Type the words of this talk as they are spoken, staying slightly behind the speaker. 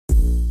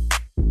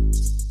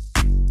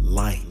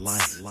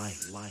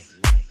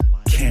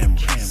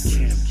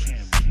cameras,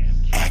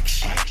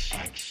 action.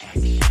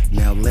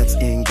 Now let's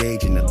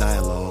engage in the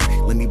dialogue.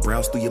 Let me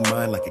browse through your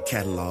mind like a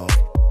catalog.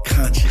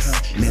 Conscious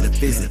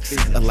metaphysics,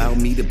 allow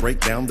me to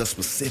break down the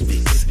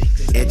specifics.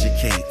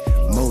 Educate,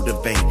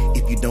 motivate.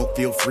 If you don't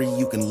feel free,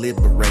 you can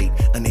liberate.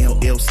 An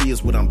LLC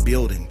is what I'm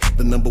building,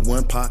 the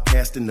 #1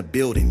 podcast in the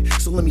building.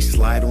 So let me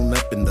slide on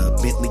up in the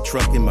Bentley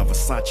truck in my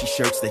Versace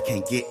shirts. They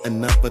can't get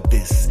enough of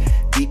this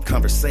deep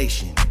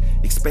conversation,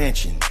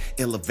 expansion,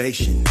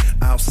 elevation.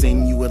 I'll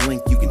send you a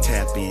link you can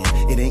tap in.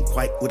 It ain't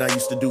quite what I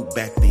used to do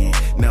back then.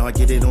 Now I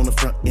get it on the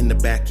front and the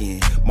back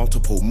end.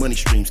 Multiple money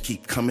streams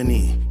keep coming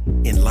in.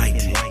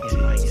 Enlighten,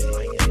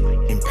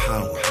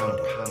 empower,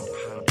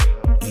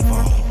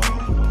 evolve.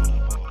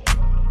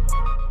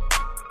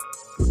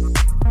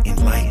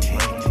 Enlighten,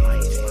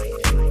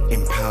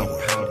 empower,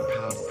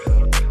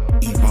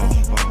 evolve.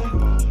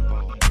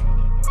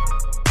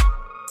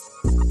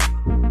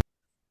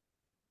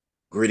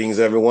 Greetings,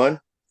 everyone.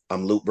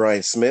 I'm Luke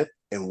Bryan Smith,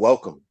 and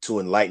welcome to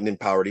Enlightened,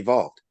 Empowered,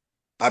 Evolved.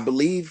 I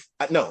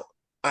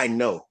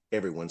know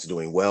everyone's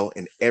doing well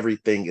and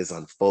everything is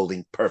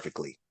unfolding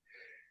perfectly.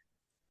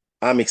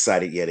 I'm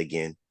excited yet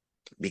again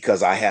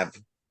because I have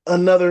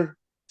another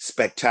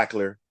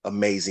spectacular,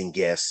 amazing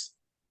guest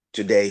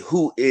today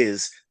who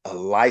is a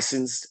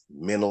licensed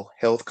mental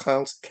health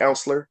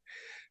counselor,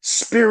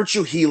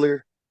 spiritual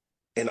healer,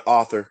 and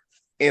author,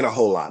 and a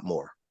whole lot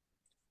more.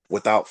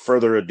 Without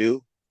further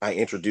ado, I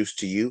introduce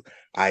to you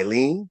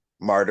Eileen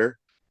Marder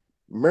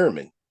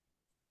Merman.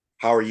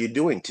 How are you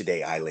doing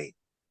today, Eileen?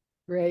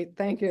 Great,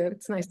 thank you.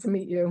 It's nice to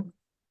meet you.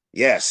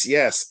 Yes.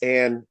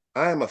 And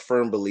I am a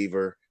firm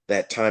believer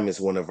that time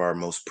is one of our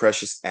most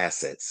precious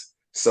assets.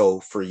 So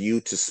for you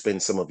to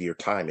spend some of your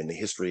time in the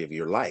history of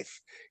your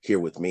life here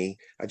with me,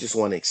 I just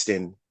want to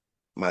extend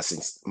my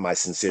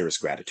sincerest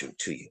gratitude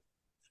to you.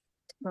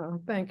 Oh,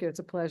 thank you. It's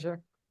a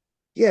pleasure.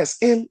 Yes,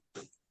 and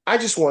I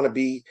just want to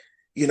be,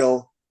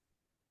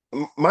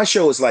 my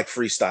show is like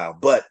freestyle,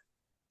 but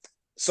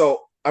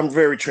so I'm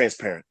very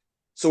transparent.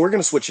 So we're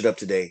going to switch it up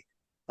today,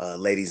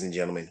 ladies and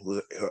gentlemen,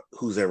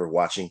 who's ever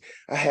watching.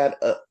 I had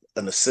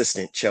an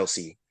assistant,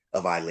 Chelsea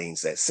of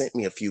Eileen's, that sent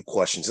me a few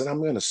questions, and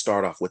I'm going to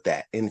start off with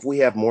that. And if we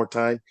have more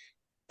time,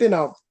 then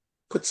I'll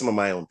put some of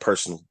my own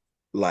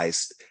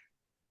personalized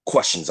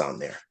questions on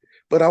there.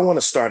 But I want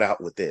to start out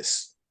with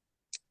this.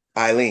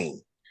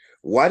 Eileen,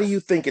 why do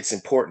you think it's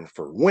important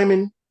for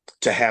women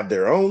to have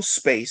their own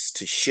space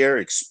to share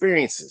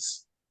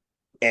experiences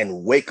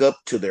and wake up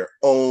to their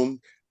own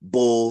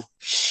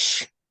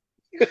bullshit?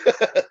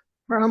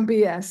 From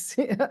BS.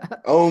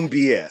 Own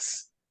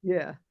BS.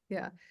 Yeah.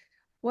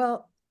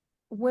 Well,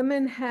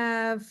 women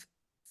have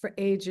for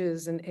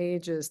ages and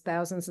ages,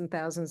 thousands and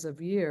thousands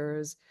of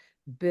years,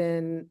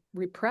 been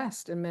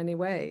repressed in many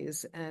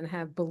ways and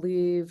have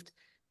believed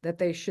that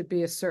they should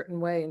be a certain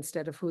way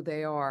instead of who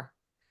they are.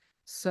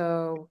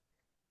 So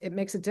it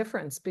makes a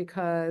difference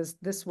because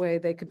this way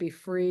they could be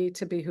free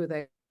to be who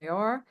they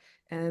are,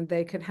 and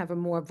they could have a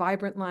more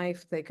vibrant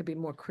life. They could be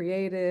more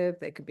creative.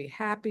 They could be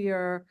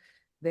happier.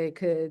 They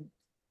could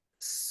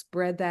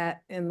spread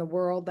that in the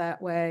world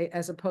that way,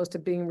 as opposed to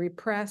being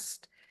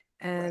repressed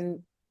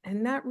and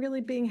not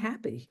really being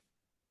happy.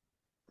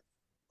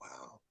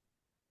 Wow,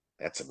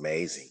 that's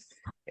amazing.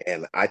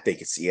 And I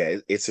think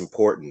it's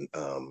important.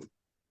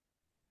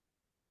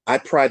 I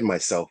pride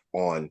myself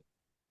on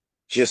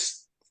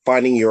just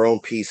finding your own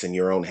peace and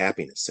your own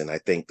happiness. And I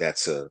think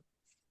that's a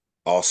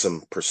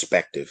awesome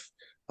perspective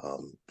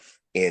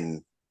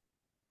in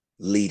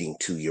leading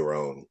to your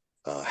own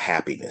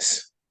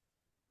happiness.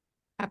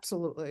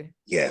 Absolutely.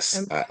 Yes.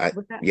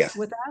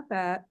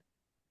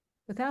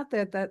 Without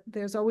that,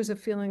 there's always a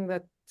feeling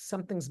that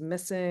something's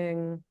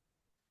missing,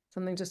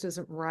 something just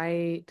isn't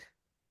right.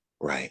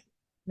 Right.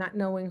 Not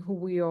knowing who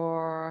we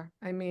are.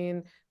 I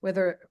mean,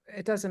 whether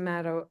it doesn't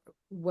matter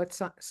what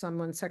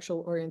someone's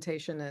sexual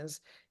orientation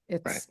is,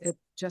 it's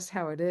just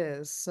how it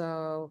is.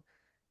 So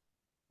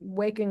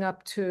waking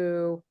up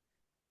to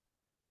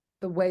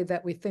the way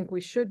that we think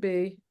we should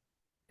be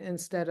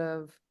instead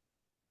of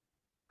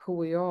who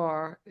we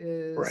are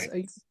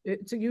is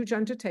it's a huge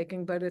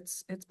undertaking, but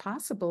it's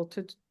possible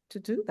to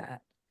do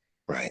that.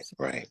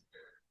 Right.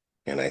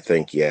 And I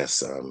think,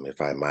 yes,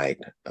 if I might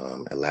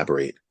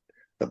elaborate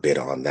a bit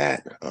on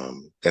that,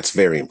 that's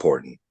very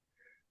important,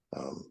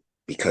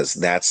 because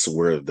that's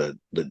where the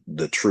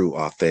true,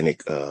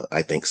 authentic,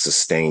 I think,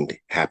 sustained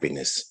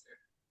happiness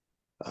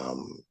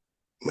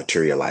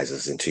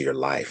materializes into your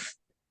life.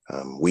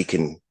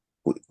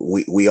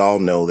 We all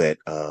know that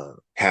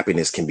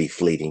happiness can be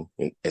fleeting,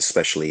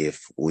 especially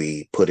if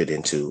we put it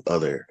into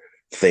other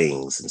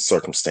things and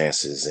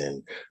circumstances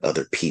and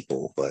other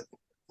people. But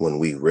when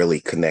we really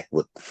connect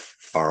with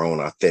our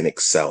own authentic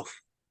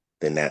self,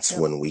 then that's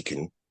when we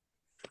can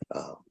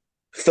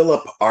fill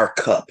up our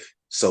cup,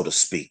 so to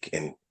speak,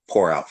 and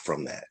pour out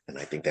from that. And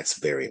I think that's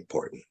very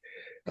important.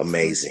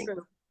 Amazing.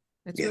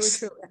 It's really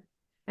true.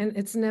 And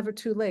it's never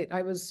too late.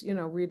 I was,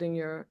 reading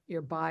your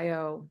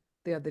bio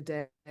the other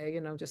day,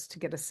 just to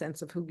get a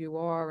sense of who you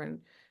are and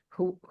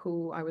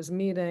who I was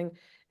meeting.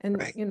 And,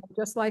 Right.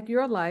 just like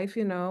your life,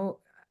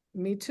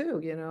 me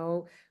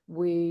too,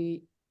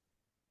 we,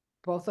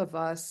 both of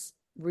us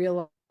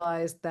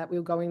realized that we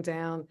were going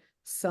down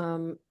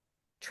some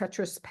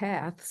treacherous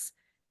paths.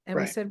 And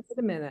we Right. said, wait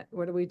a minute,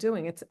 what are we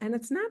doing? It's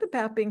not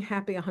about being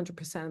happy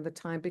 100% of the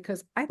time,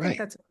 because I think Right.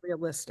 that's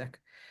realistic,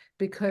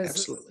 because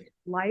Absolutely.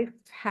 life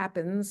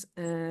happens,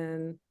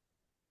 and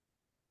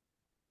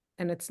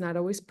it's not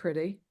always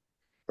pretty.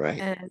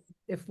 Right. And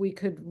if we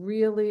could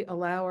really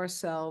allow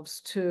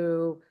ourselves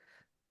to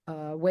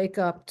wake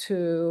up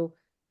to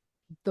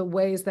the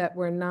ways that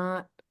we're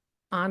not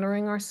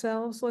honoring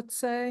ourselves, let's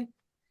say,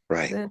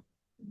 Right. then,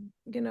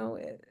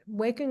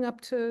 waking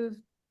up to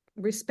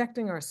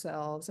respecting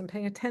ourselves and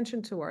paying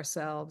attention to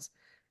ourselves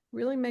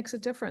really makes a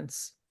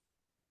difference.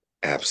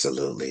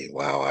 Absolutely.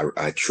 Wow.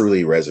 I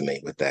truly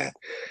resonate with that.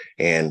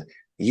 And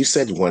you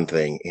said one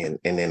thing, and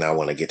then I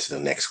want to get to the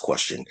next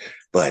question.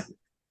 But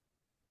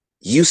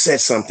you said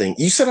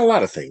a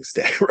lot of things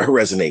that I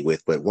resonate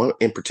with, but one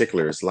in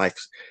particular is life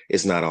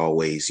is not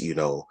always,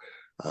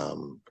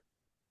 um,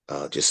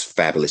 just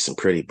fabulous and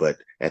pretty. But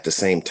at the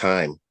same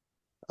time,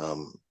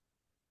 um,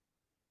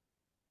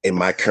 in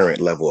my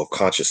current level of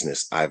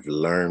consciousness, I've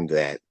learned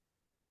that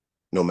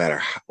no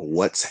matter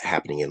what's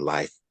happening in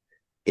life,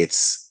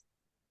 its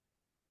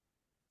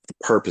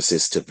purpose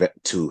is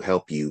to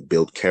help you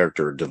build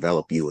character,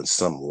 develop you in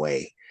some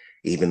way,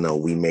 even though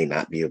we may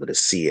not be able to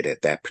see it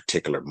at that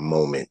particular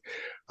moment.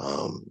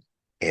 Um,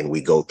 and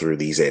we go through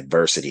these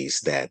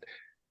adversities that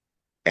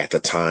at the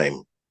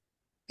time,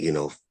 you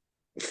know,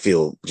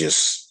 feel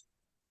just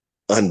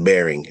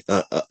unbearing,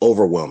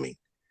 overwhelming.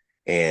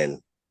 And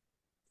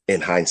in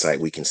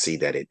hindsight, we can see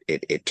that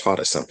it taught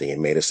us something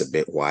and made us a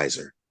bit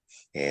wiser.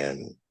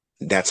 And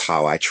that's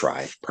how I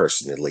try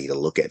personally to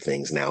look at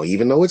things now,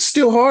 even though it's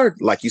still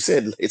hard. Like you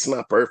said, it's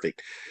not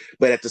perfect.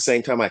 But at the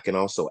same time, I can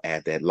also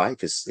add that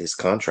life is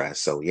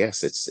contrast. So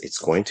yes, it's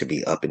going to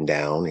be up and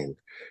down, and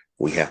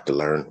we have to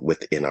learn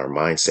within our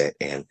mindset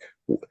and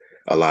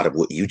a lot of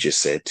what you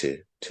just said to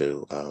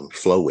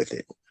flow with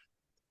it.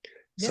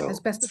 Yeah, as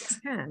So best as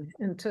we can,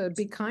 and to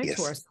be kind to yes,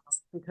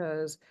 ourselves,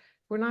 because if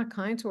we're not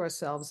kind to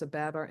ourselves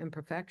about our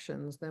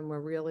imperfections, then we're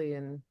really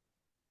in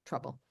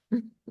trouble.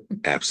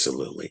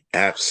 absolutely,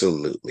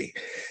 absolutely.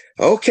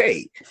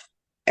 Okay,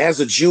 as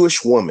a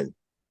Jewish woman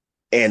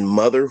and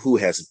mother who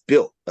has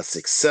built a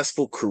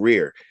successful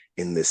career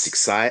in this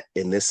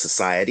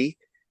society,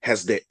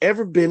 has there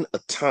ever been a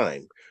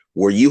time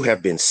where you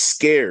have been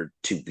scared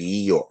to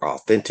be your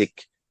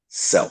authentic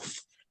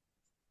self?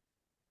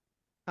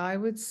 I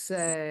would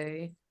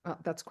say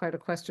that's quite a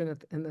question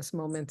in this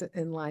moment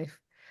in life.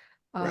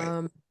 Right,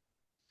 Um,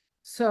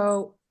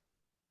 so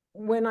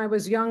when I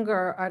was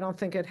younger, I don't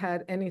think it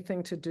had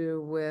anything to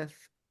do with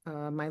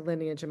my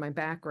lineage and my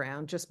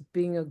background. Just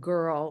being a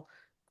girl,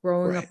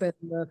 growing right, up in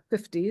the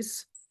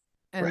 50s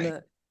and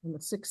right, the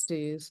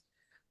 60s,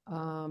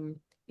 um,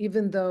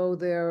 even though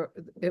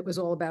it was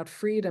all about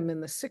freedom in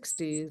the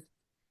 60s,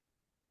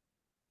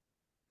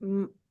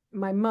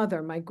 my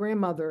mother, my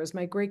grandmothers,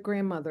 my great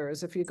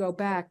grandmothers, if you go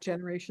back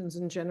generations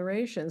and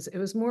generations, it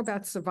was more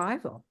about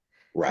survival,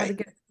 how to right,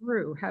 get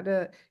through, how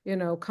to,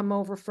 come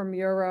over from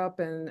Europe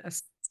and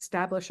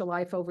establish a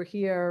life over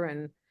here.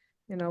 And,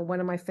 one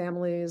of my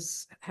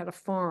families had a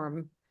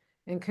farm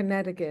in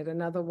Connecticut.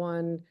 Another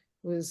one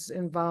was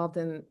involved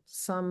in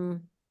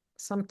some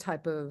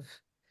type of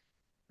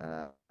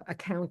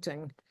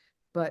accounting,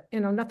 but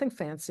nothing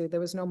fancy. There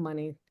was no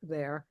money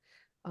there.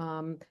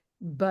 Um,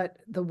 but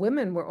the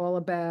women were all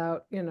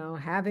about,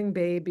 having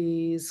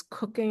babies,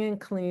 cooking and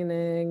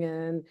cleaning,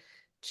 and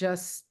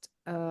just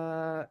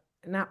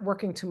not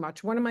working too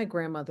much. One of my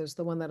grandmothers,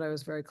 the one that I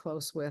was very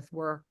close with,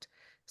 worked.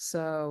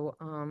 So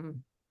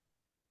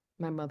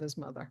my mother's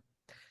mother.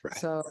 right,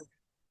 So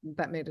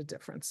that made a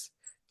difference,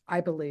 I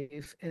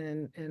believe,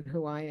 in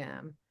who I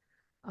am.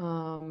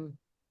 Um,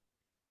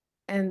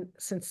 and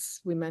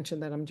since we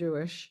mentioned that I'm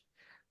Jewish,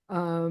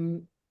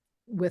 um,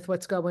 with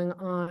what's going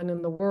on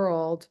in the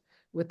world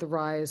with the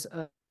rise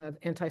of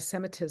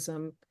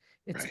anti-Semitism,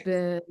 it's right,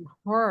 been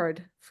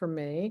hard for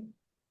me.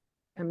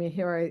 I mean,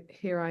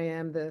 here I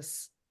am,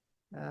 this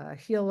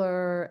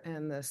healer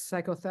and this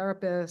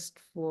psychotherapist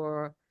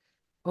for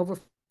over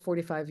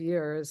 45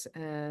 years,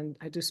 and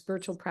I do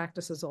spiritual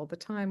practices all the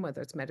time,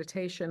 whether it's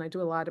meditation. I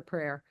do a lot of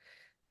prayer.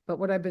 But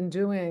what I've been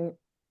doing,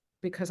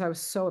 because I was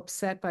so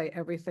upset by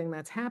everything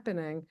that's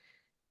happening,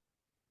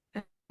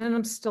 and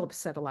I'm still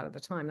upset a lot of the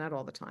time, not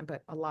all the time,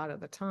 but a lot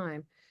of the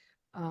time,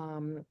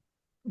 um,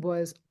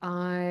 was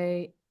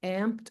I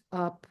amped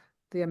up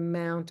the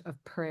amount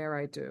of prayer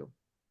I do.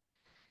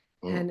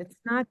 mm, And it's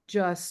not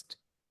just,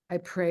 I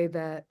pray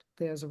that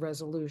there's a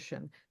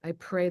resolution. I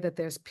pray that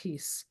there's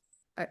peace.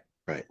 I,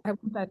 right, I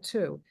want that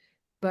too.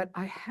 But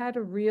I had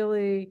to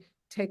really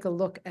take a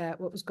look at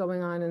what was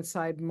going on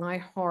inside my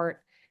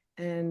heart,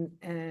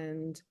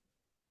 and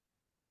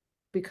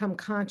become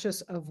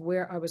conscious of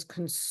where I was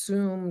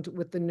consumed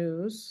with the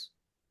news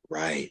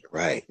right,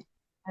 right,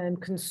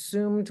 and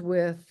consumed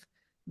with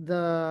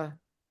the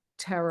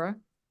terror,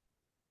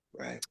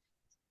 right,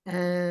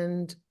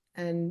 and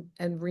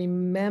and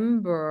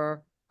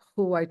remember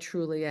who I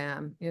truly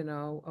am, you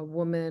know, a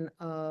woman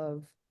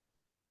of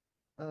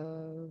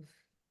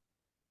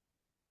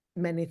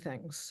many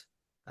things,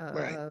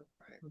 Right. uh,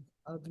 Right.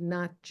 of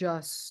not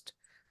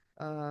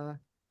uh,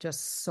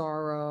 just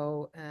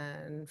sorrow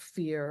and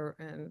fear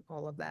and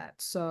all of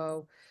that.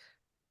 So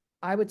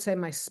I would say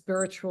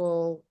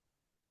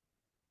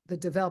the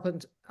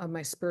development of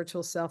my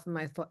spiritual self and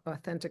my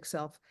authentic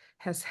self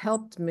has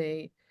helped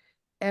me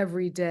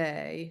every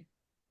day,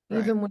 Right.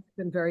 even when I've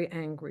been very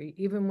angry,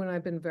 even when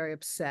I've been very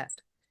upset,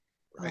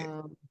 Right.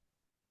 um,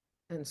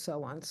 and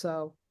so on.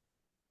 So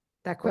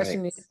that Right.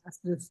 question you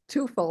asked is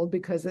twofold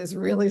because there's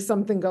really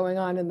something going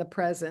on in the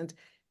present,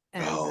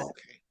 and Oh,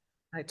 okay.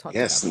 I talked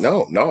Yes. about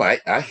that. No, no,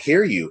 I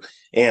hear you.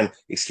 And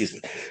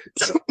excuse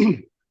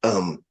me.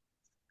 um,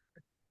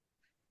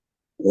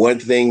 one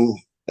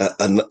thing,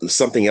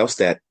 something else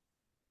that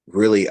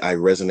really I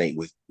resonate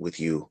with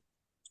you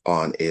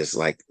on is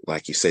like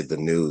you said, the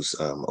news.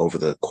 Over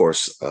the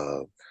course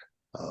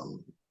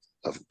um,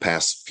 of the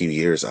past few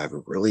years, I've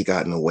really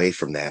gotten away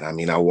from that. I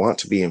mean, I want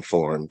to be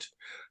informed,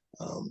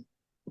 um,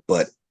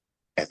 but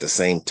at the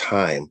same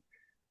time,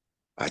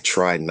 I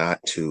try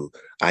not to.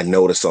 I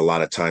notice a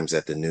lot of times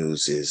that the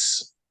news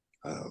is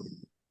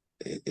um,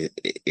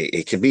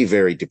 it can be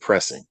very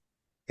depressing,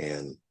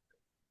 and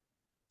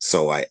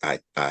so I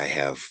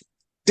have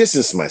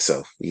distanced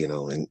myself, you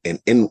know, in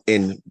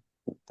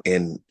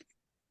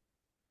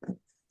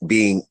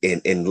being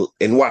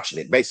in watching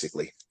it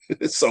basically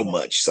so Yeah.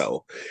 much.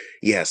 So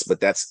yes,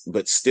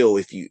 but still,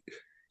 if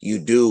you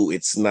do,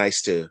 it's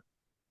nice to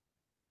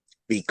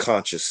be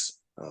conscious,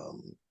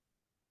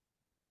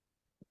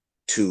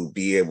 to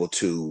be able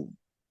to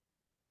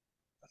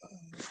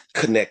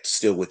connect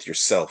still with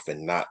yourself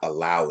and not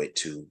allow it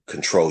to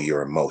control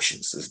your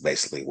emotions is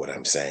basically what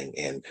I'm saying.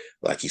 And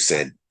like you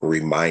said,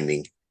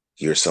 reminding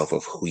yourself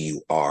of who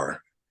you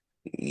are.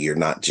 You're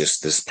not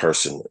just this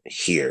person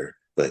here,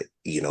 but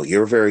you know,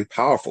 you're a very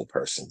powerful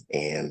person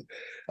and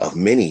of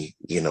many,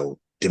 you know,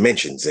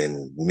 dimensions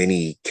and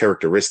many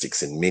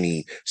characteristics and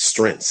many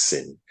strengths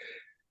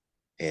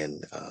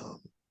and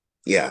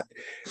yeah,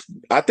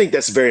 I think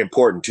that's very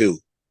important too,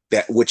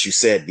 that what you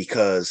said,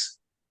 because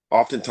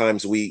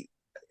oftentimes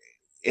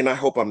and I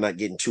hope I'm not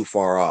getting too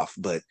far off,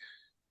 but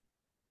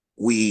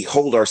we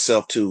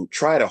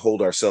try to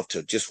hold ourselves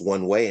to just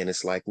one way. And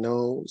it's like,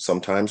 no,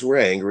 sometimes we're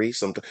angry.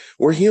 Sometimes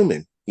we're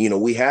human. You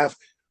know,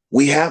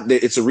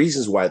 it's the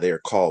reasons why they're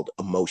called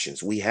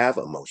emotions. We have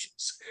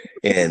emotions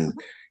and,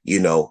 you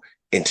know,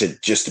 and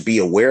to be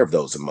aware of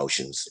those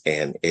emotions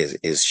and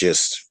is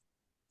just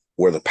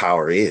where the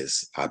power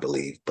is, I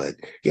believe. But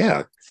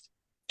yeah, For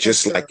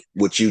just like sure.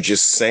 what you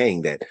just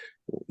saying that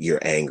you're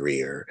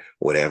angry or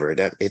whatever,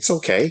 that it's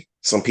okay.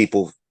 Some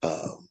people,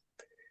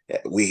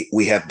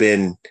 we have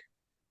been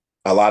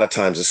a lot of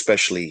times,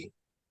 especially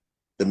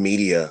the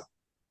media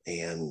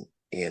and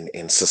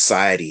in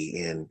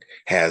society, and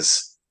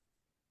has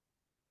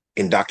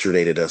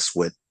indoctrinated us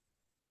with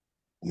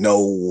no.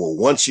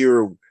 Once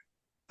you're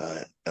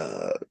uh,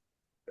 uh,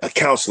 a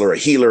counselor, a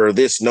healer, or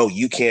this, no,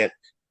 you can't.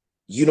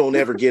 You don't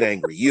ever get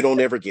angry. You don't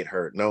ever get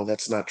hurt. No,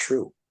 that's not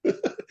true.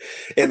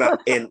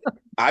 And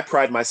I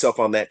pride myself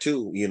on that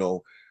too. You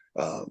know,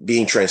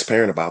 being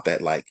transparent about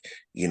that. Like,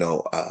 you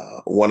know,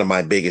 one of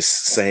my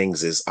biggest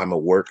sayings is, I'm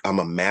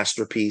a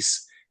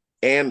masterpiece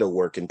and a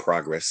work in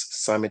progress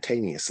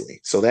simultaneously.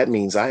 So that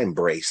means I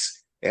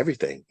embrace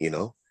everything. You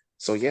know.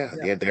 So yeah,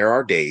 Yeah. there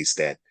are days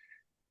that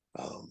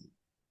um,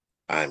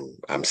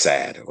 I'm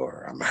sad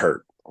or I'm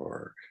hurt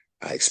or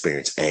I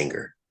experience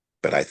anger,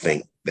 but I Yeah.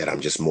 think that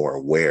I'm just more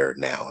aware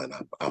now, and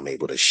I'm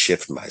able to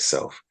shift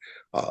myself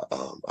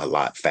a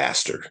lot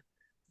faster.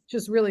 Which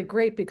is really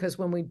great because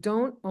when we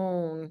don't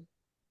own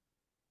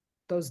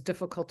those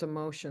difficult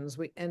emotions,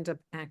 we end up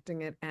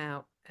acting it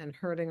out and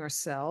hurting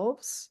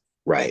ourselves,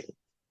 Right,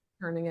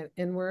 turning it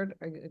inward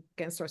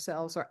against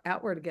ourselves or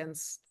outward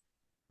against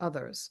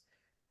others.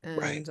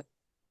 right. And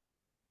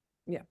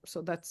yeah,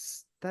 so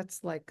that's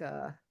like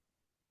a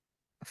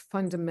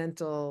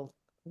fundamental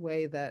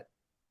way that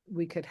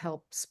we could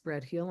help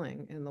spread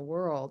healing in the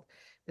world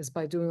is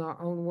by doing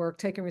our own work,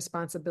 taking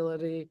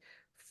responsibility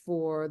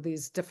for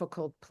these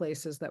difficult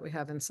places that we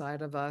have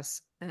inside of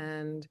us.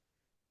 And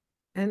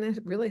it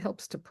really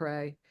helps to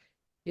pray.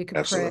 You could pray,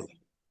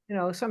 Absolutely. you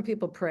know, some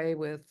people pray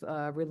with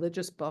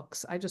religious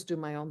books. I just do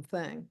my own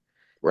thing.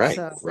 Right,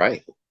 So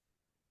right.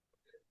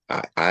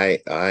 I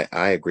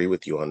agree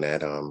with you on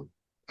that.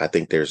 I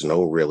think there's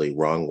no really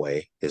wrong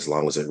way as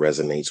long as it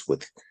resonates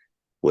with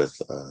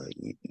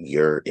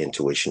your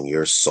intuition,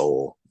 your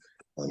soul,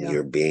 yeah,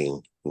 your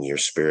being, and your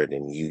spirit,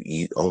 and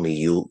you only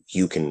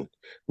you can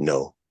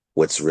know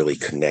what's really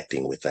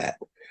connecting with that.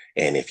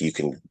 And if you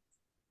can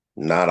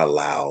not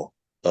allow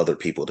other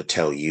people to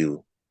tell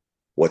you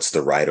what's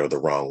the right or the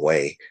wrong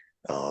way,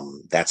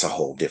 that's a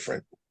whole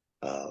different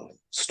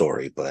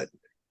story. But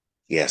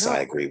yes, I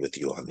no, agree with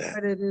you on that.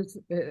 but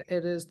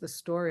it is the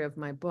story of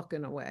my book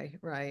in a way,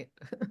 right?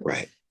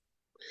 Right.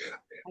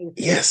 I think,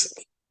 Yes.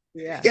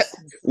 Yeah. yes.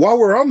 While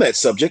we're on that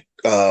subject,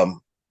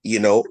 you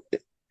know,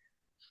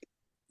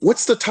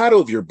 what's the title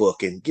of your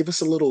book? And give us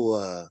So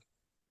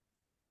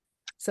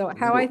a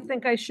how I little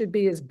think I should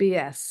be is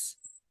BS,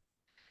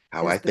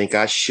 how I is the think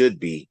I should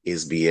be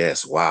is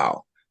BS.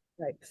 Wow.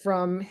 right,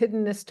 from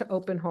hiddenness to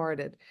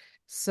open-hearted.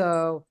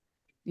 So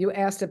you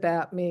asked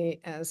about me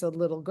as a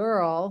little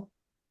girl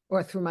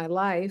or through my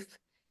life,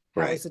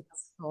 how Right. was it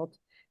difficult?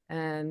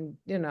 And,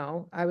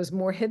 I was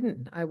more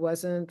hidden. I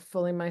wasn't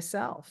fully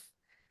myself.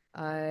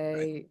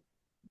 Right.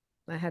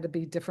 I I had to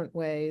be different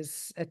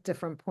ways at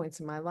different points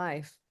in my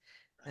life.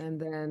 And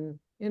then,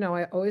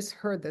 I always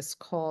heard this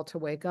call to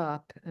wake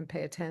up and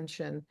pay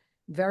attention.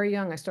 Very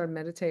young, I started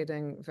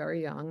meditating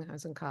very young. I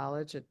was in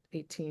college at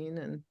 18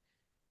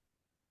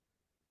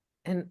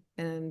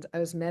 and I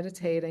was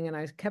meditating and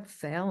I kept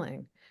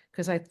failing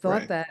because I thought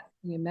Right. that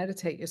when you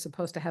meditate, you're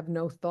supposed to have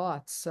no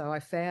thoughts. So I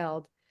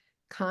failed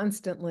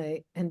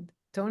constantly. And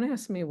don't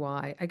ask me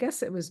why. I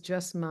guess it was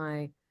just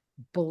my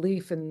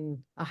belief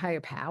in a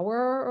higher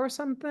power or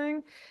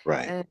something.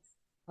 Right. And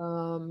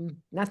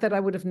not that I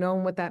would have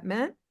known what that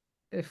meant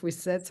if we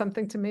said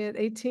something to me at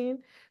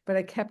 18, but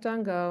I kept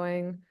on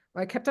going.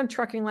 Or I kept on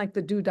trucking like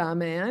the doodah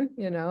man,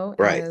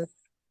 Right.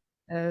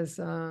 as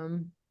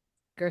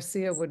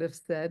Garcia would have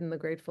said in The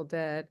Grateful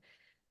Dead.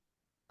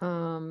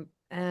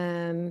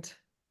 And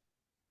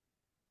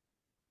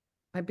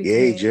I Yay,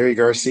 became, Jerry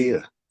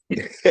Garcia.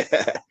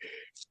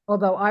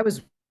 although I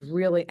was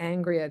really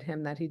angry at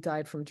him that he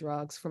died from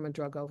drugs, from a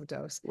drug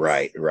overdose.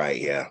 Right. Right.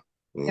 Yeah.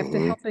 After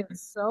Hmm. helping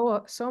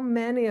so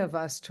many of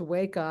us to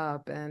wake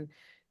up and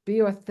be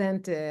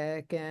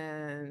authentic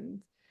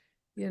and,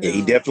 you Yeah.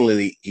 He know,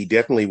 definitely he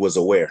definitely was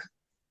aware.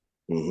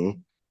 Hmm.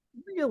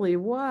 really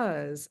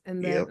was.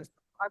 And then Yep.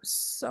 I was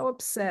so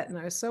upset and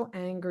I was so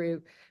angry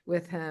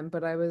with him,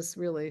 but I was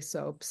really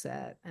so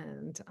upset.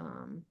 And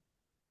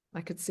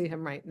I could see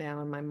him right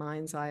now in my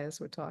mind's eye as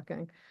we're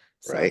talking.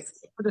 So Right.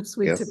 it's sort of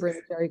sweet Yep. to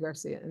bring Jerry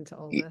Garcia into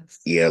all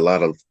this. Yeah.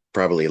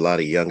 Probably a lot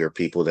of younger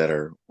people that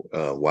are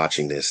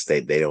watching this.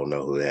 They don't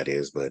know who that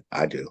is, but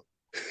I do.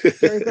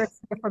 Jerry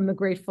Garcia from the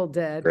Grateful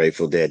Dead.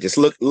 Grateful Dead. Just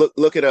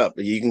look it up.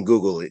 You can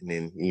Google it and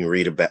then you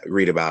can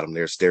read about them.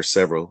 There's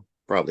several.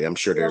 Probably, I'm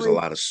sure there's a Really,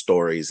 lot of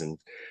stories and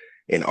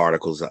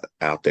articles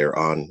out there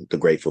on the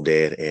Grateful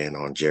Dead and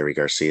on Jerry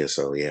Garcia.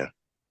 So yeah, yeah,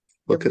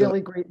 look it up.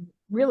 really great,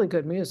 really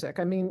good music.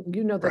 I mean,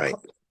 the Right,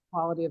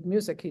 quality of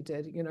music he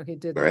did. He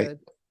did right,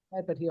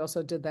 but he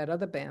also did that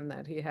other band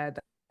that he had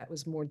that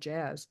was more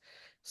jazz.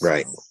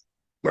 right, So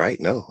right.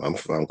 No,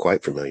 I'm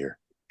quite familiar.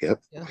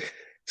 Yep. yeah,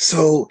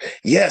 So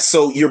yeah,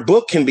 so your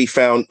book can be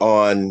found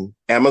on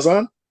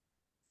Amazon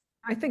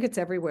I think it's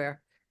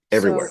everywhere.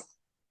 everywhere. So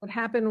what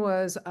happened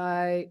was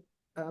I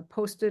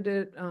posted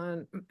it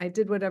on, I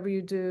did whatever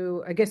you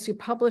do. I guess you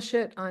publish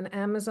it on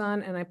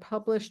Amazon and I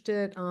published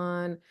it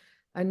on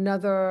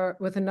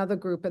with another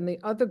group, and the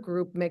other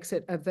group makes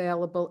it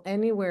available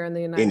anywhere in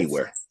the United States.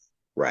 Anywhere.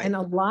 Right. And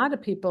a lot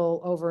of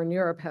people over in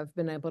Europe have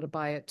been able to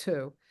buy it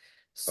too. Okay.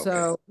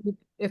 So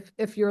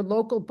if your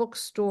local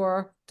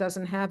bookstore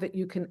doesn't have it,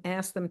 you can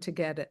ask them to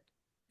get it.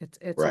 It's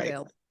Right.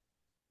 available.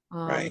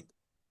 Um, Right.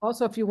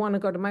 Also, if you want to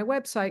go to my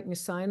website and you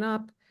sign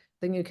up,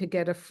 then you could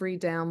get a free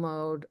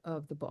download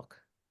of the book.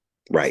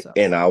 Right. So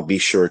And I'll be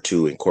sure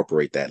to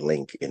incorporate that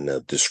link in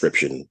the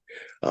description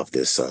of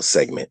this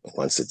segment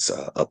once it's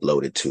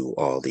uploaded to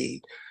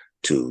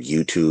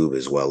YouTube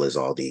as well as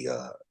all the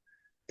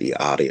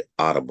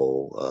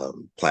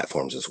audible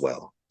platforms as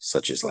well,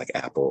 such as like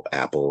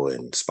Apple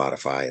and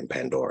Spotify and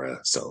Pandora.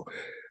 So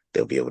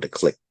they'll be able to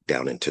click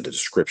down into the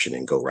description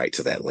and go right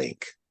to that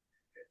link.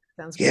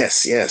 sounds great.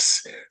 Yes,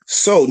 yes.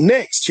 So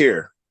next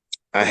here,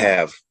 I Yeah.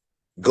 have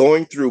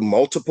going through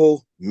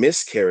multiple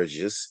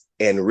miscarriages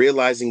and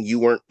realizing you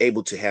weren't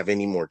able to have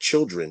any more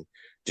children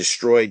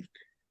destroyed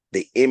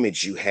the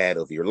image you had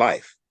of your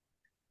life.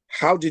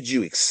 How did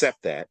you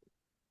accept that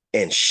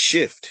and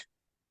shift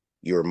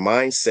your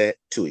mindset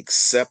to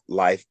accept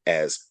life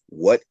as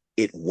what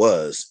it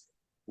was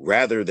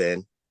rather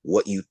than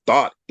what you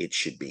thought it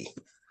should be?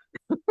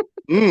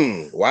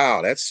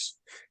 Wow, that's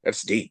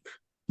deep.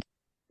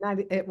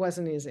 It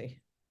wasn't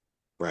easy.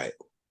 Right,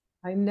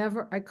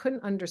 I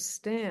couldn't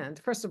understand.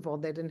 First of all,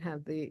 they didn't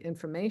have the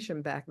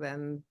information back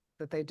then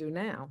that they do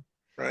now.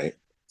 right,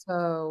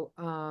 So,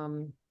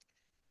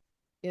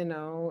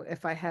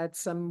 if I had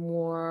some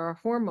more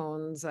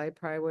hormones, I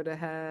probably would have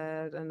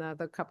had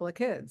another couple of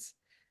kids.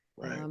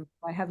 right,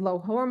 I had low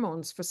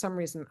hormones for some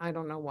reason. I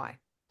don't know why.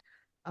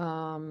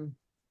 Um,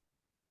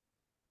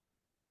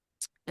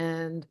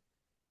 and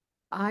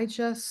I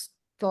just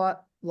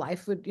thought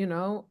life would,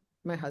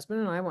 my husband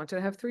and I wanted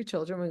to have three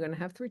children. We're going to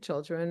have three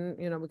children.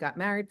 We got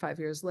married 5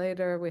 years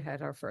later. We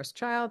had our first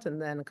child.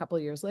 And then a couple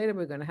of years later,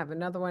 we are going to have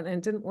another one. And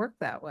it didn't work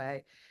that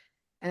way.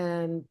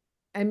 And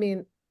I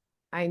mean,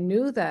 I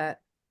knew that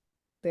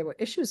there were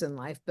issues in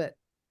life, but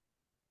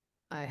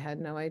I had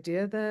no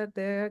idea that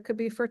there could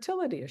be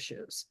fertility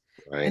issues.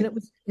 And right,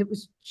 it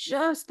was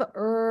just the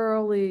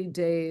early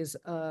days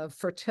of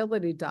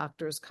fertility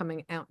doctors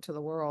coming out to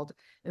the world.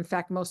 In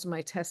fact, most of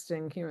my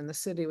testing here in the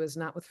city was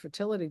not with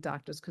fertility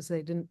doctors because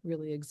they didn't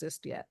really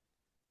exist yet.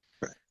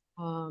 right.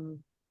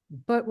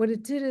 But what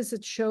it did is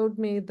it showed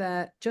me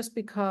that just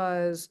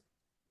because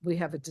we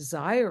have a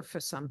desire for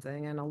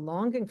something and a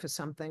longing for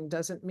something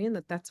doesn't mean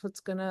that that's what's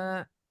going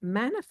to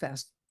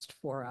manifest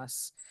for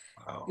us.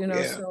 Oh, You know,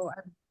 yeah. so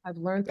I've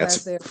learned that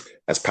That's there.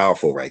 that's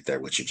powerful right there,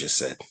 what you just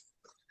said.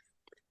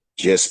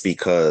 Just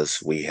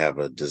because we have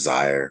a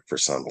desire for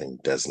something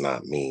does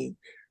not mean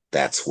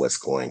that's what's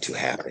going to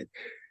happen.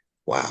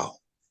 Wow.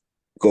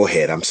 Go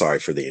ahead. I'm sorry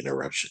for the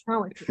interruption.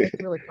 No, it's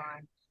really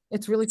fine.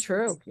 It's really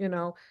true. You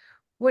know,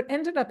 what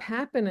ended up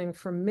happening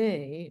for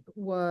me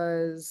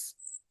was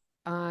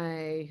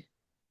I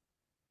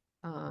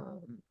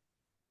um,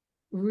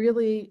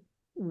 really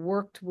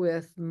worked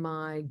with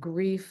my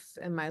grief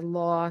and my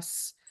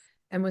loss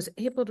and was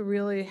able to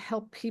really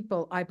help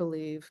people, I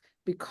believe,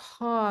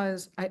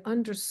 because I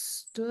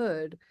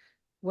understood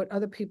what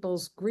other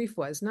people's grief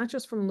was, not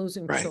just from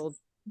losing Right. children,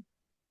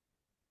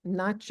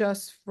 not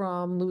just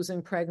from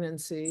losing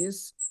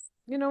pregnancies,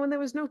 you know, and there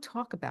was no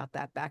talk about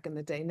that back in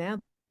the day. Now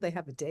they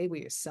have a day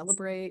where you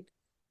celebrate,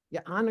 you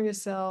honor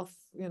yourself,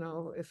 you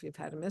know, if you've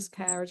had a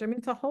miscarriage. I mean,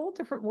 it's a whole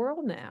different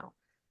world now.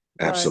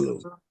 But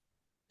Absolutely.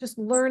 just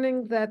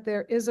learning that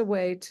there is a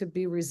way to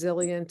be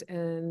resilient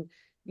and,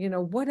 you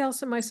know, what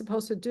else am I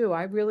supposed to do?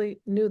 I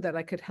really knew that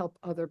I could help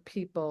other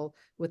people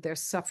with their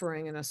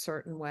suffering in a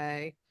certain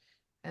way.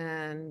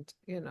 And,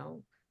 you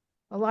know,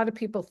 a lot of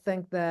people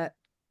think that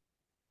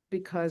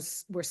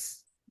because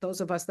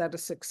those of us that are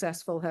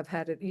successful have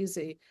had it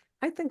easy.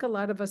 I think a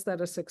lot of us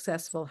that are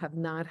successful have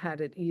not had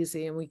it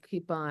easy, and we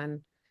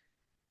keeping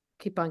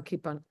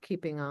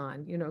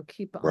on, you know,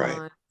 keep Right.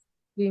 on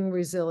being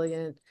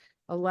resilient,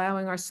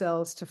 allowing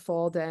ourselves to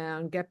fall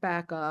down, get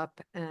back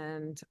up,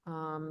 and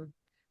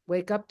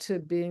wake up to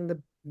being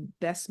the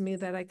best me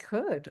that I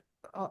could,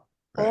 uh,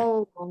 Right.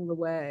 all along the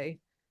way.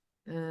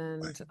 Right.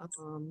 And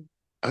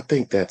I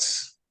think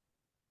that's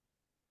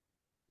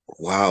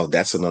wow,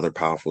 that's another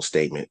powerful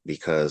statement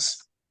because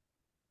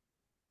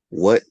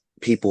what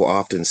people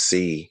often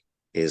see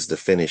is the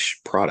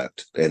finished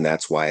product. And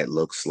that's why it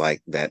looks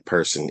like that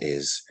person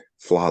is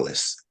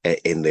flawless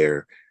in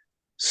their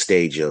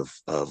stage of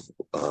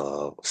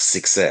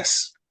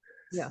success.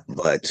 yeah,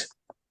 But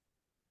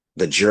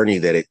the journey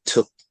that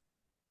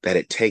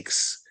it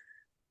takes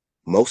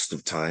most of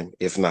the time,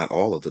 if not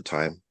all of the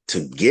time,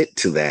 to get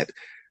to that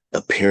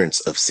appearance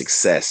of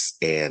success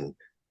and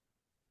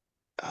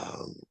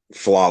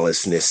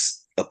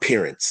flawlessness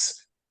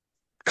appearance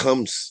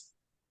comes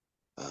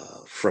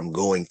from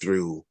going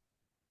through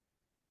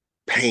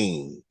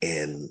pain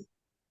and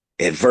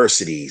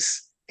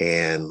adversities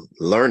and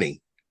learning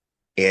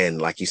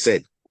and, like you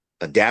said,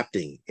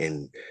 adapting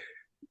and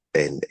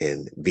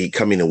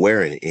becoming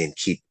aware and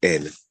keep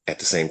and at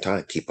the same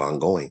time keep on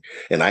going.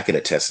 And I can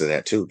attest to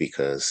that too,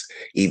 because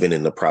even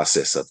in the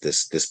process of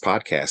this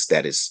podcast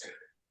that is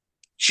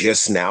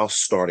just now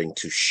starting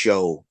to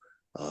show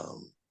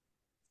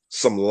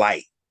some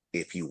light,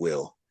 if you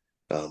will,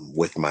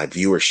 with my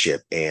viewership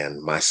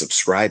and my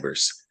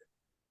subscribers,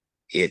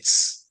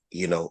 it's,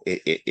 you know,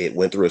 it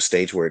went through a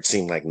stage where it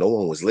seemed like no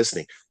one was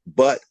listening,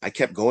 but I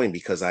kept going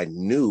because I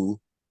knew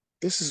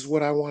this is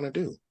what I want to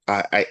do.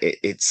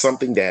 It's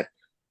something that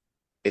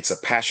it's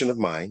a passion of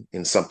mine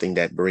and something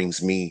that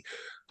brings me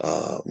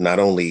not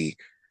only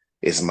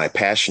is my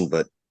passion,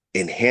 but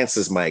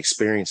enhances my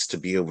experience to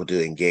be able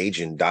to engage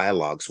in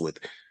dialogues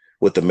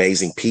with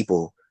amazing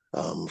people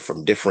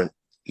from different,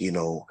 you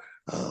know,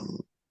 um,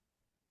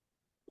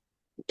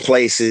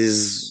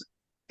 places,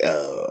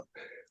 uh,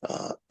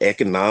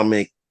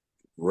 economic,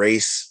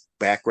 race,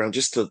 background,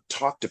 just to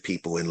talk to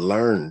people and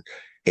learn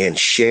and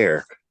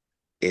share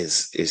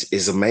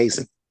is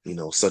amazing. You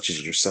know, such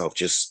as yourself.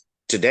 Just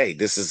today,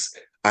 this is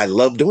I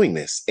love doing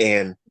this,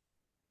 and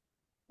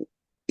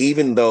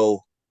even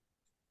though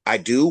I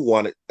do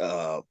want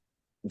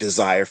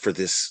desire for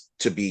this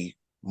to be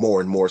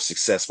more and more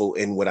successful,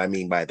 and what I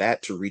mean by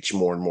that, to reach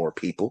more and more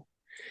people,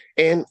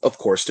 and of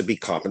course to be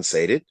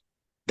compensated.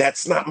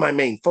 That's not my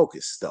main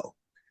focus, though.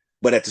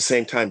 But at the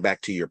same time,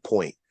 back to your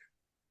point,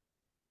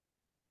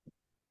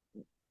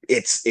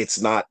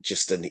 it's not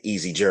just an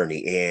easy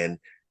journey, and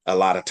a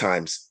lot of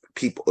times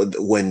people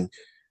when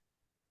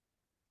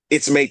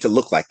it's made to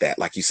look like that,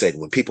 like you said,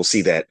 when people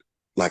see that,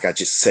 like I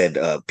just said,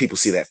 people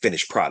see that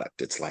finished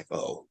product, it's like,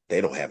 oh, they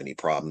don't have any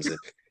problems,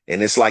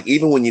 and it's like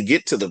even when you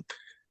get to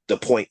the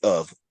point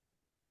of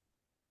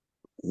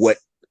what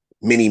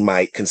many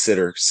might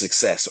consider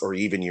success, or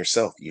even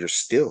yourself, you're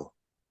still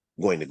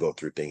going to go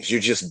through things. You're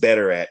just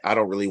better at, I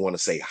don't really want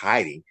to say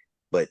hiding,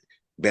 but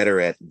better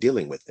at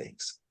dealing with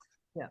things.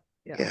 yeah,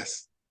 yeah,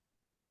 Yes,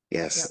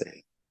 yes, yeah.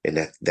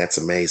 and that's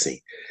amazing.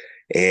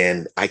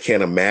 And I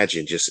can't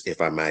imagine, just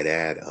if I might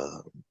add,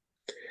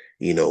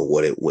 you know,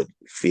 what it would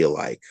feel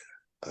like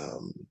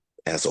um,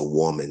 as a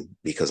woman,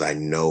 because I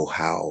know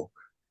how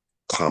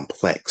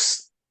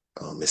complex,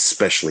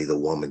 especially the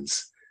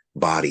woman's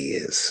body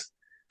is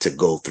to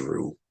go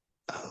through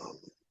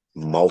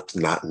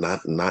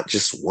not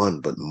just one,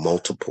 but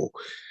multiple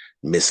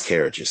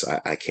miscarriages.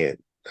 I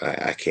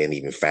can't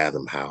even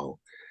fathom how.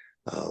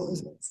 It Um,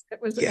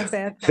 was a yeah.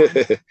 bad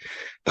time.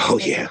 Oh It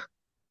was yeah.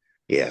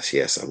 Yes,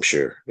 yes, I'm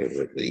sure.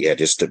 Yeah,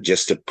 just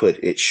to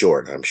put it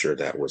short, I'm sure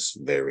that was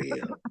very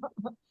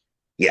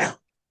yeah,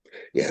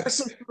 yes.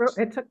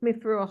 It took me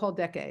through a whole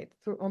decade,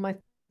 through all my,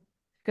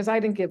 because I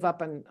didn't give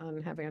up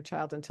on having a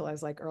child until I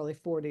was like early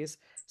 40s.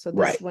 So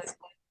Right, this went,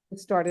 it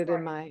started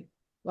in my,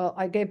 well,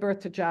 I gave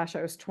birth to Josh,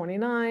 I was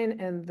 29,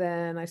 and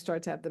then I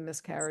started to have the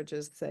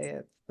miscarriages, say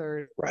at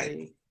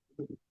right.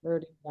 30,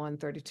 31,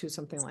 32,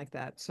 something like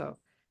that. So,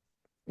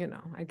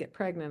 I get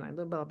pregnant, I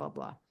blah, blah, blah,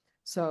 blah.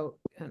 So,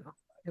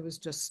 it was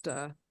just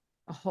a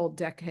whole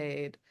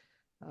decade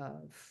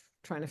of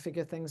trying to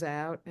figure things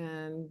out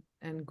and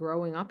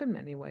growing up in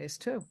many ways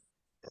too.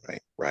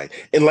 Right, right.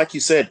 And like you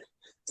said,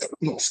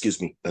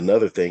 excuse me,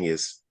 another thing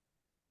is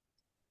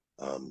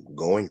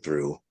going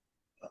through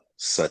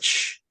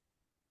such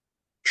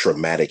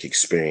traumatic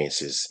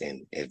experiences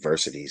and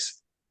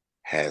adversities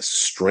has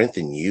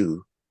strengthened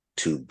you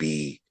to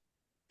be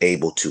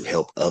able to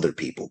help other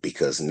people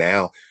because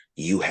now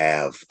you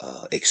have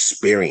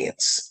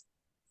experience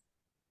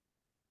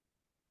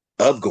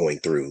of going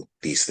through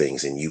these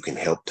things and you can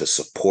help to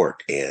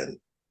support and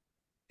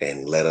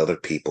let other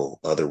people,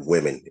 other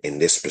women in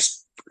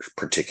this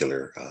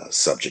particular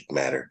subject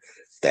matter,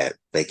 that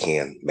they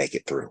can make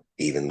it through,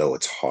 even though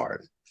it's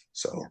hard.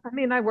 So, I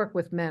mean, I work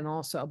with men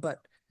also, but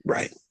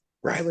right,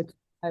 I right, would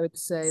I would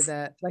say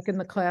that like in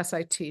the class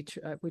I teach,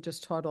 we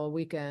just taught all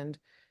weekend,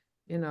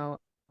 you know,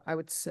 I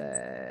would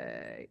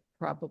say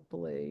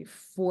probably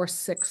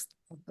 4/6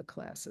 of the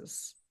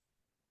classes.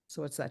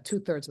 So it's that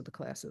 2/3 of the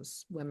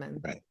classes,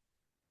 women, right.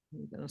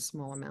 and a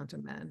small amount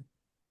of men.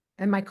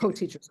 And my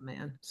co-teacher's a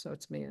man, so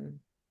it's me and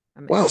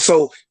a Wow. man.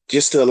 So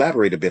just to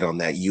elaborate a bit on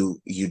that, you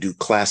do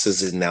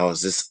classes, and now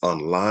is this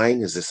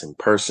online? Is this in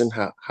person?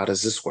 How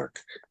does this work?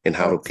 And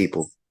how do Both.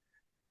 people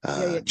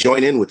Yeah, yeah.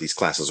 join in with these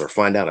classes or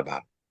find out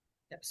about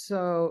Yeah.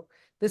 So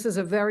this is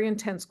a very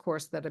intense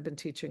course that I've been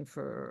teaching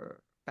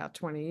for about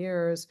 20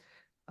 years.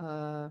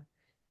 Uh,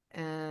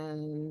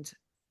 and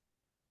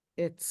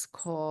the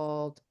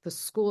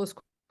school is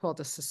called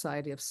the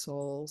Society of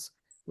Souls,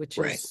 which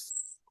it? Right, is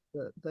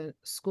the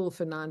School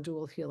for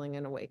Non-Dual Healing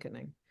and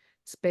Awakening.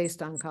 It's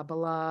based on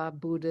Kabbalah,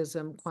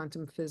 Buddhism,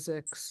 quantum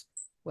physics,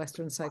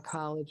 Western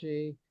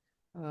psychology,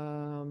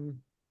 um,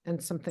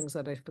 and some things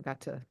that I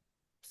forgot to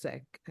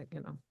say,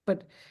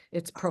 but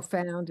it's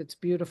profound, it's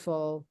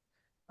beautiful,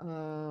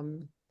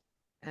 um,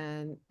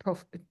 and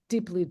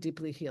deeply,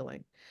 deeply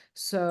healing.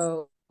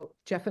 So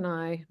Jeff and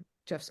I,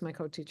 Jeff's my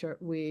co-teacher,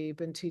 we've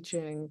been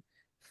teaching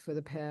for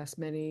the past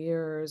many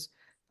years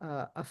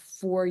a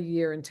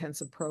 4-year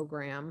intensive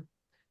program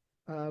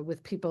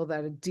with people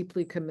that are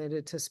deeply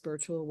committed to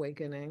spiritual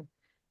awakening.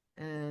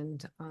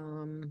 And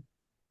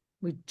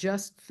we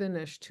just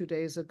finished 2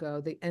 days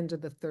ago, the end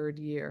of the 3rd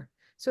year.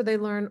 So they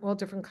learn all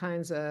different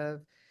kinds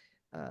of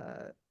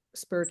uh,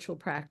 spiritual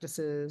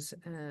practices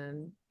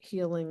and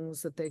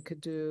healings that they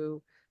could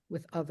do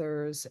with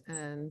others,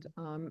 and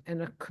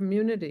a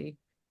community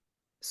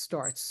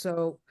starts.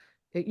 So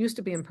it used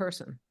to be in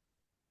person.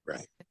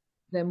 right.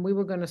 Then we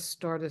were going to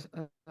start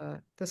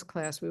this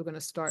class. We were going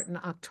to start in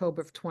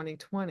October of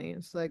 2020.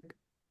 It's like,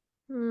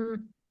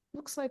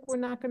 looks like we're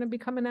not going to be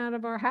coming out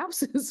of our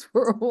houses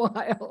for a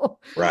while.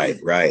 Right,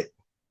 right.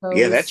 So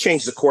Yeah, that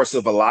changed the course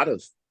of a lot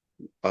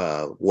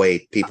of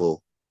way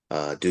people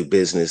do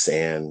business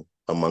and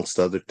amongst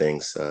other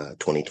things,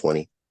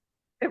 2020.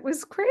 it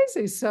was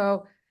crazy.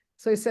 So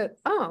I said,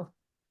 oh,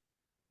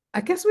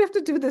 I guess we have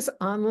to do this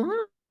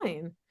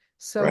online.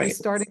 So Right.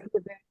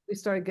 we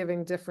started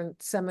giving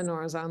different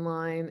seminars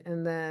online,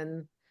 and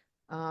then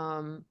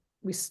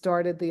we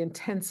started the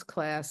intense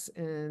class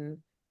in,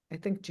 I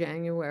think,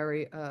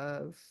 January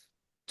of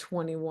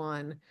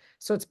 21.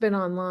 So it's been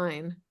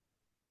online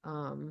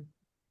um,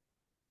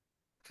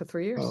 for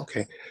 3 years.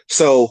 Okay.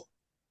 So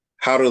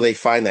how do they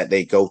find that?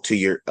 They go to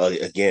your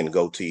again,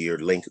 go to your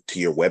link to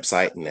your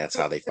website, and that's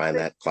how they find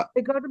that.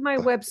 They go to my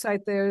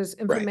website, there's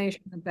Right.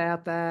 information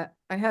about that.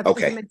 I have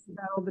Okay. information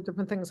about all the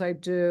different things I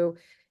do.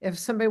 If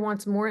somebody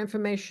wants more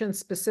information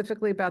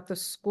specifically about the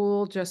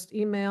school, just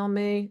email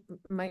me.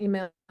 My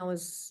email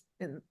is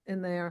in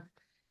there.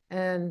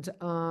 And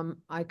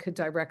I could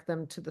direct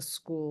them to the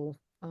school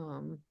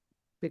because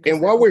And they're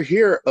while we're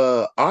here,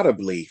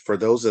 audibly, for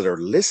those that are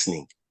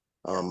listening,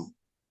 um,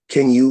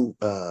 can you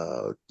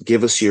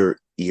give us your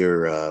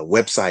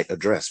website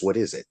address? What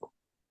is it?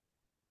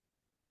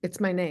 it's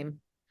my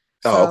name.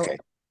 Oh, So okay.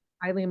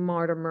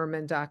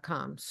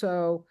 EileenMarderMerman.com.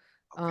 So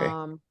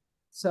Okay.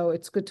 so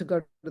it's good to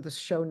go to the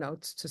show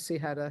notes to see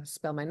how to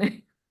spell my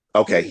name.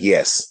 Okay.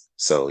 Yes.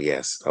 So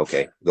yes.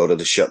 Okay. Go to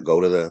the show.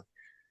 Go to the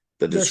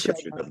The show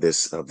description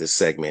notes. of this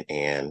segment,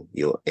 and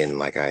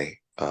like I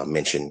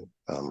mentioned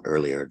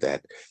earlier,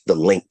 that the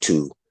link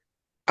to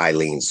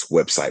Eileen's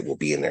website will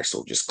be in there.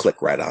 So just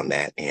click right on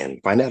that and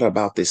find out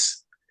about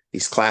these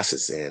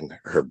classes and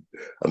her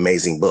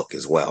amazing book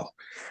as well.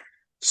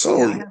 So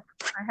Yeah,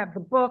 I have the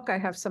book. I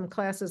have some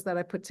classes that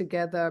I put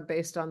together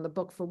based on the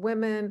book for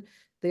women.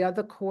 The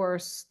other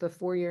course, the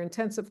 4-year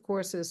intensive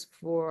course, is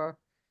for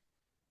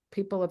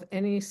people of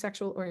any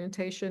sexual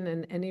orientation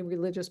and any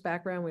religious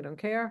background. We don't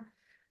care.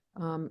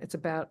 It's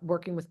about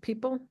working with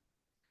people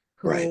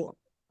Right. who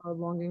are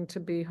longing to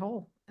be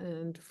whole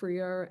and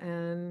freer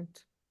and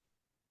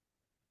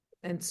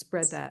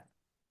spread that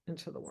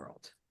into the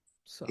world.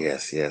 So,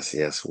 Yes, yes,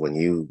 yes. When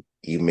you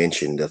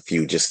mentioned a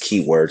few just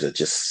key words that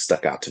just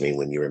stuck out to me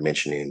when you were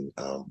mentioning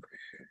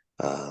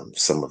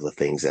some of the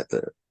things that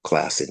the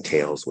class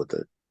entails with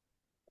the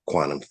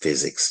quantum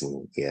physics,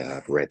 and yeah,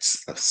 I've read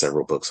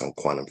several books on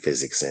quantum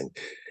physics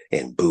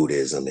and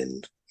Buddhism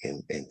and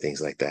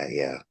things like that.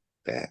 Yeah,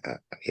 that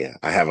yeah,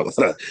 I have a lot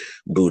of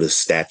Buddhist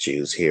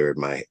statues here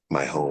in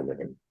my home,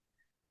 and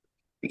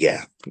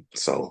yeah,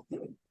 so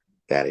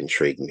that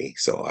intrigued me.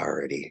 So I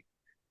already,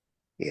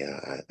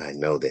 yeah, I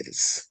know that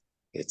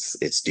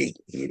it's deep.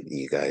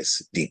 You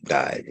guys deep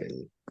dive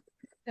and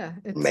yeah,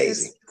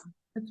 amazing.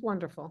 it's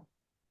wonderful.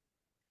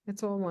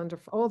 It's all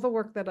wonderful. All the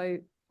work that I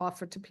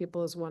offer to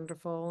people is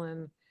wonderful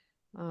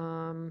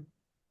um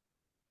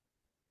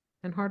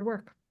and hard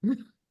work.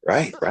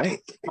 Right,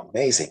 right.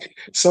 Amazing.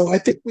 So I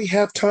think we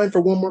have time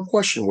for one more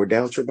question. We're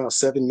down to about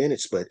 7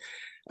 minutes, but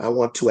I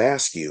want to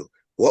ask you,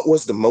 what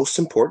was the most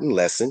important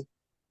lesson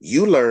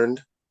you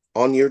learned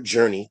on your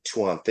journey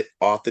to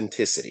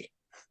authenticity?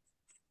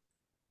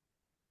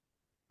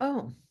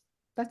 Oh,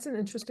 that's an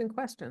interesting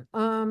question.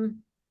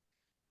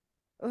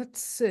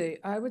 Let's see.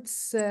 I would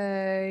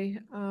say,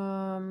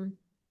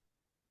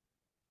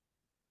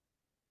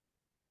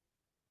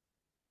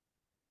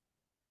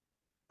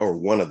 Or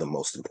one of the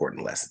most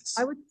important lessons?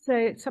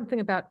 it's something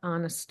about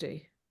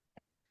honesty.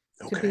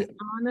 To Okay. be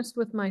honest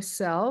with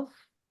myself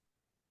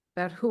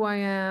about who I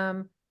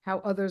am, how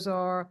others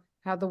are,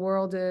 how the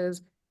world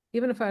is.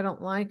 Even if I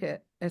don't like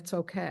it, it's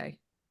okay.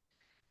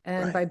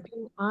 And Right. by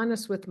being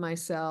honest with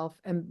myself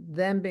and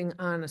then being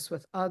honest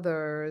with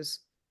others,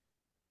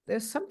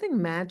 there's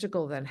something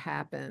magical that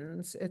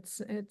happens.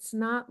 It's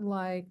not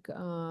like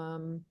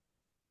in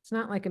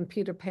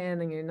Peter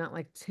Pan and you're not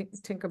like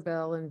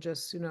Tinkerbell and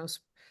just,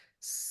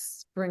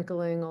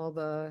 sprinkling all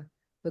the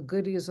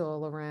goodies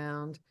all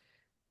around.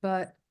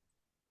 But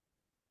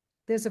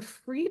there's a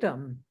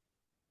freedom,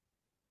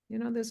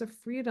 there's a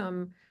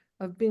freedom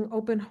of being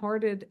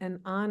open-hearted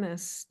and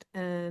honest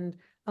and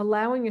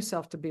allowing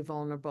yourself to be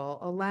vulnerable,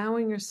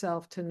 allowing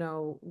yourself to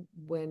know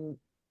when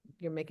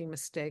you're making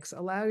mistakes,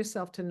 allow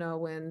yourself to know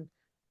when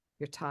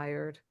you're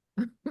tired.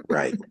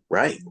 Right.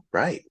 Right.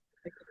 Right.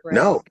 Take a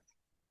No. break.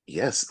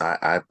 Yes,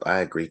 I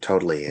agree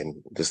totally.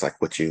 And just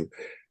like what you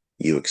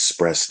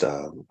expressed,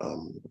 uh,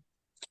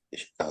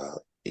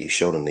 you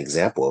showed an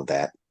example of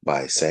that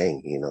by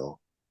saying,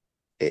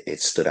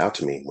 it stood out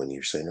to me when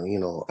you're saying,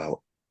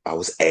 oh, I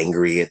was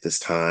angry at this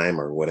time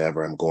or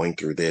whatever. I'm going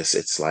through this.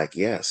 It's like,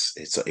 yes,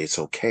 it's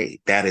okay.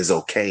 That is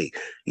okay.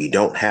 You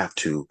don't have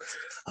to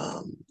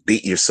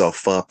beat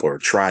yourself up or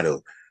try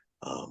to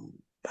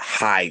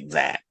hide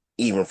that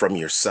even from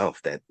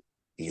yourself that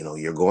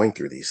you're going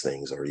through these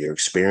things or you're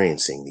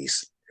experiencing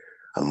these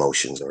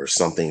emotions or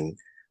something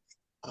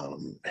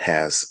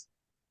has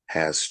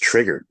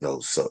triggered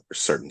those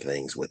certain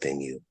things within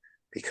you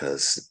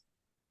because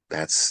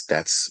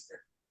that's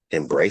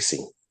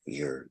embracing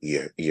your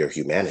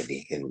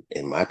humanity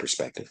in my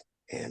perspective.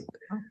 And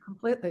Oh,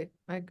 completely.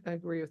 I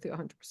agree with you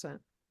 100%.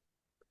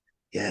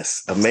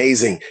 yes,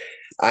 amazing.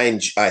 I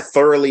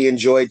thoroughly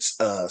enjoyed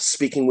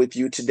speaking with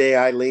you today,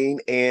 Eileen.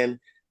 And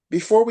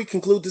before we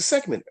conclude the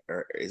segment,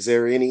 is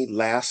there any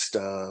last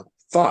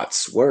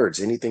thoughts, words,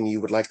 anything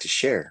you would like to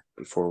share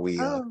before we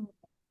Oh,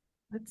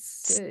 let's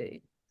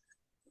see.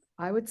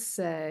 I would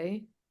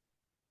say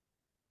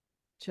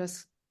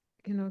just,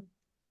 you know,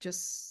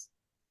 just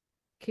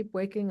keep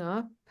waking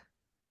up,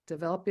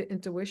 develop your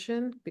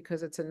intuition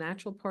because it's a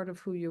natural part of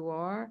who you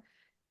are,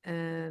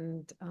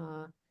 and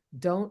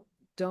don't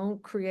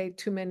don't create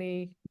too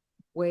many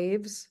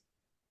waves.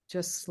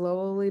 Just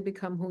slowly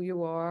become who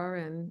you are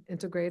and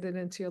integrate it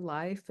into your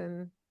life,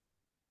 and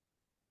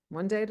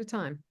one day at a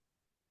time.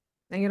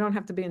 And you don't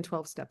have to be in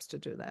 12 steps to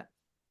do that.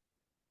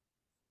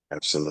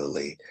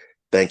 absolutely.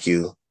 Thank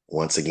you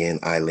once again,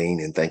 Eileen,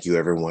 and thank you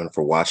everyone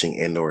for watching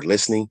and or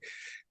listening.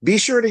 Be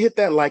sure to hit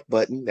that like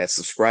button, that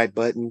subscribe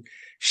button,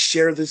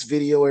 share this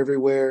video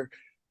everywhere,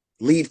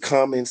 leave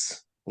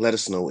comments, let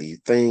us know what you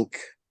think,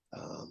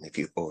 if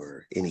you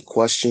or any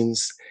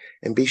questions,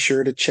 and be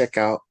sure to check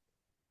out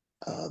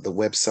the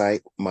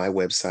website, my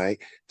website,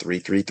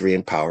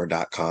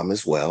 333empower.com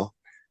as well.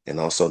 And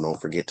also don't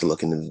forget to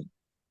look in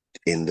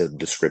the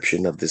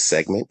description of this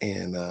segment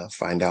and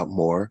find out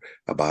more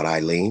about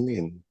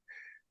Eileen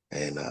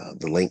and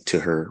the link to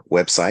her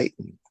website,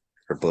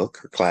 her book,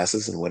 her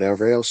classes, and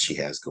whatever else she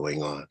has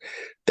going on.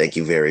 Thank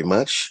you very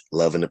much.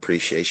 Love and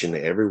appreciation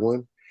to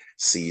everyone.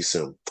 See you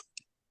soon.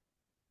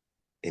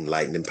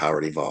 Enlightened,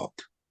 Empowered,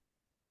 Evolved.